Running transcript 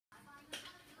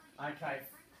Okay,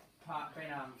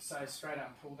 so straight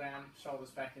arm pull down,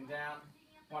 shoulders back and down,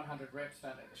 100 reps,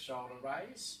 don't let the shoulder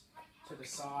raise. To the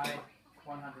side,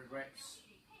 100 reps,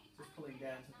 just pulling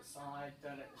down to the side,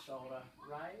 don't let the shoulder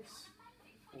raise.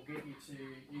 We'll get you to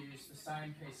use the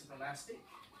same piece of elastic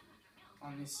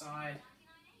on this side,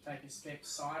 take a step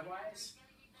sideways,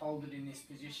 hold it in this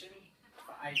position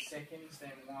for 8 seconds,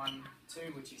 then 1,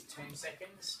 2, which is 10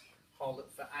 seconds, hold it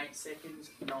for 8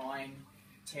 seconds, 9,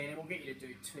 10, and we'll get you to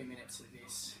do 2 minutes of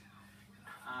this.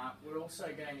 We're also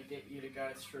going to get you to go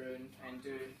through and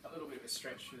do a little bit of a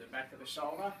stretch through the back of the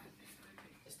shoulder,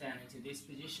 just down into this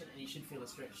position, and you should feel a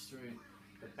stretch through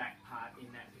the back part in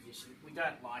that position. We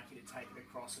don't like you to take it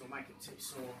across, it'll make it too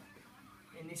sore.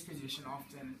 In this position,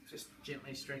 often just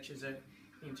gently stretches it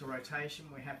into rotation.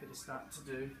 We're happy to start to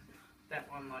do that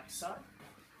one like so.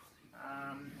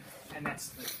 And that's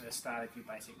the start of your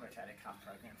basic rotator cuff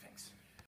program. Thanks.